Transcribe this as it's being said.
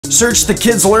Search the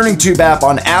Kids Learning Tube app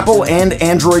on Apple and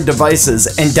Android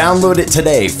devices and download it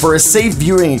today for a safe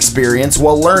viewing experience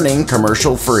while learning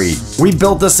commercial free. We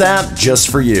built this app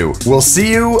just for you. We'll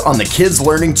see you on the Kids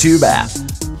Learning Tube app.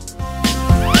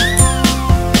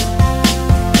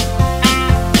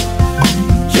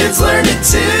 Kids learn it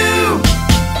too.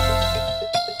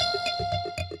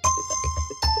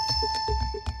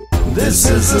 This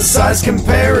is a size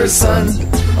comparison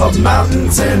of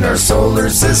mountains in our solar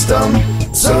system.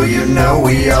 So you know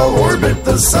we all orbit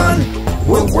the sun.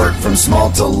 We'll work from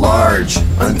small to large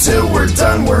until we're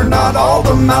done. We're not all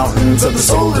the mountains of the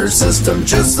solar system,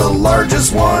 just the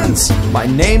largest ones. My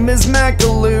name is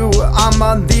Makalu, I'm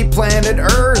on the planet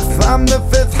Earth. I'm the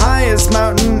 5th highest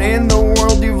mountain in the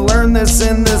world, you've learned this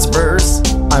in this verse.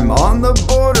 I'm on the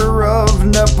border of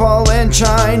Nepal and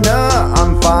China.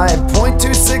 I'm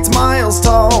 5.26 miles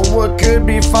tall, what could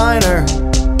be finer?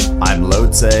 I'm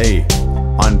Lhotse,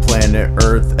 on planet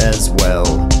Earth as well.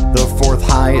 The 4th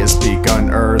highest peak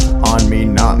on Earth, on me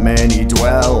not many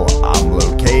dwell. I'm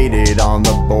located on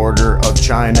the border of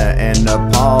China and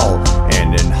Nepal,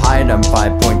 and in height I'm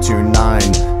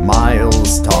 5.29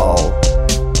 miles tall.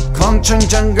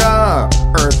 Kangchenjunga,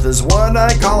 Earth is what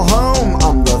I call home.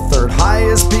 I'm the 3rd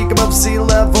highest peak above sea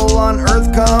level on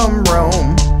Earth, come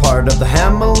Rome. Part of the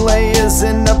Himalayas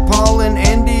in Nepal and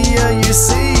India you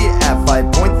see. At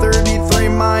 5.33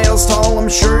 miles tall, I'm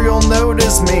sure you'll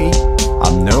notice me.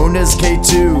 I'm known as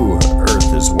K2,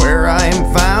 Earth is where I am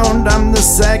found. I'm the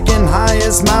 2nd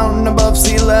highest mountain above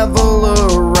sea level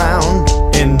around.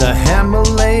 In the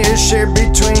Himalayas shared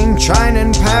between China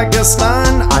and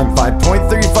Pakistan, I'm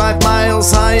 5.35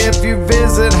 miles high, if you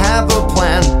visit have a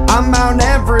plan. I'm Mount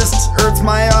Everest, Earth's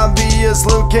my obvious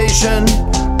location.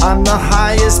 I'm the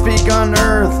highest peak on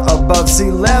Earth, above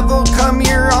sea level, come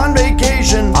here on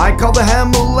vacation. I call the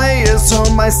Himalayas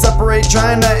home, I separate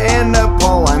China and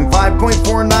Nepal. I'm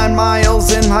 5.49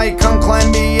 miles in height, come climb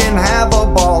me and have a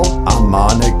ball. I'm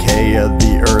Mauna Kea,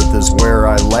 the Earth is where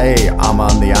I lay. I'm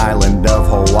on the island of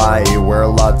Hawaii, where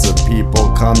lots of people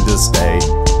come to stay.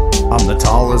 I'm the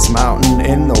tallest mountain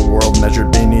in the world, measured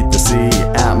beneath the sea.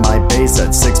 At my base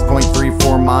at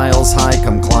 6.34 miles high,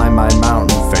 come climb my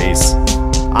mountain face.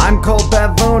 I'm called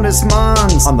Pavonis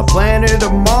Mons, on the planet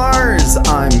of Mars.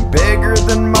 I'm bigger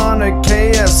than Mauna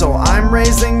Kea, so I'm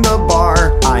raising the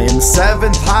bar. I am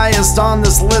 7th highest on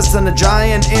this list and a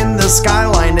giant in the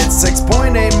skyline. It's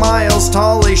 6.8 miles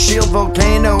tall, a shield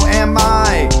volcano am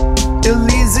I.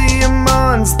 Elysium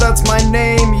Mons, that's my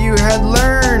name you had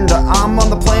learned. I'm on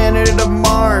the planet of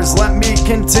Mars, let me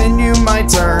continue my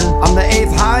turn. I'm the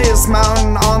 8th highest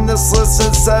mountain on this list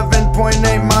at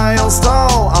 7.8 miles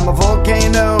tall. I'm a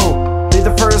volcano, be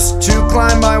the first to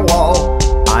climb my wall.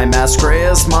 I'm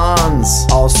Ascraeus Mons,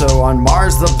 also on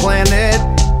Mars the planet.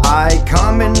 I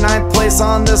come in 9th place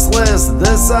on this list,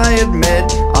 this I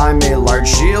admit. I'm a large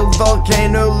shield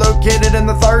volcano located in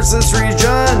the Tharsis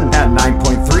region. At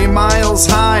 9.3 miles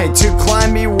high, to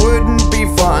climb me wouldn't be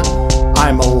fun.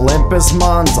 I'm Olympus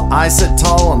Mons, I sit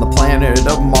tall on the planet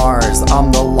of Mars.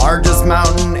 I'm the largest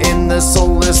mountain in the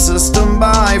solar system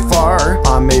by far.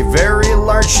 I'm a very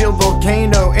large shield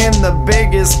volcano and the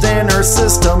biggest in our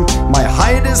system. My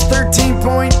height is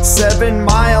 13.7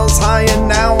 miles high and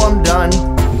now I'm done.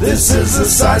 This is a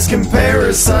size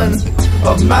comparison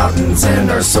of mountains in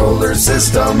our solar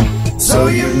system. So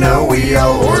you know we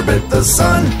all orbit the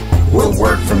sun. We'll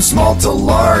work from small to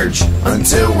large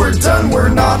until we're done. We're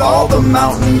not all the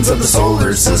mountains of the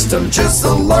solar system, just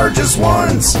the largest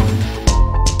ones.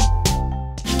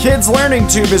 Kids Learning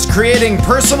Tube is creating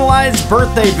personalized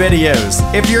birthday videos.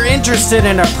 If you're interested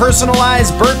in a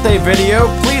personalized birthday video,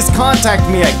 please contact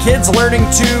me at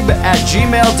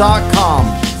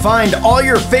kidslearningtube@gmail.com. Find all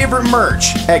your favorite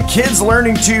merch at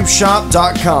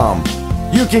kidslearningtubeshop.com.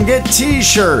 You can get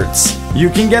t-shirts, you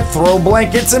can get throw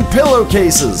blankets and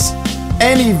pillowcases.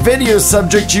 Any video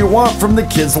subject you want from the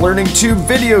Kids Learning Tube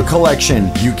video collection.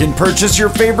 You can purchase your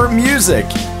favorite music.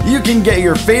 You can get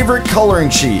your favorite coloring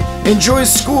sheet. Enjoy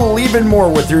school even more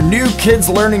with your new Kids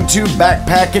Learning Tube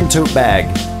backpack and tote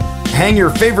bag. Hang your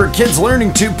favorite Kids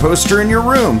Learning Tube poster in your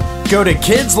room. Go to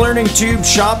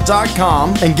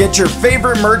kidslearningtubeshop.com and get your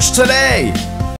favorite merch today.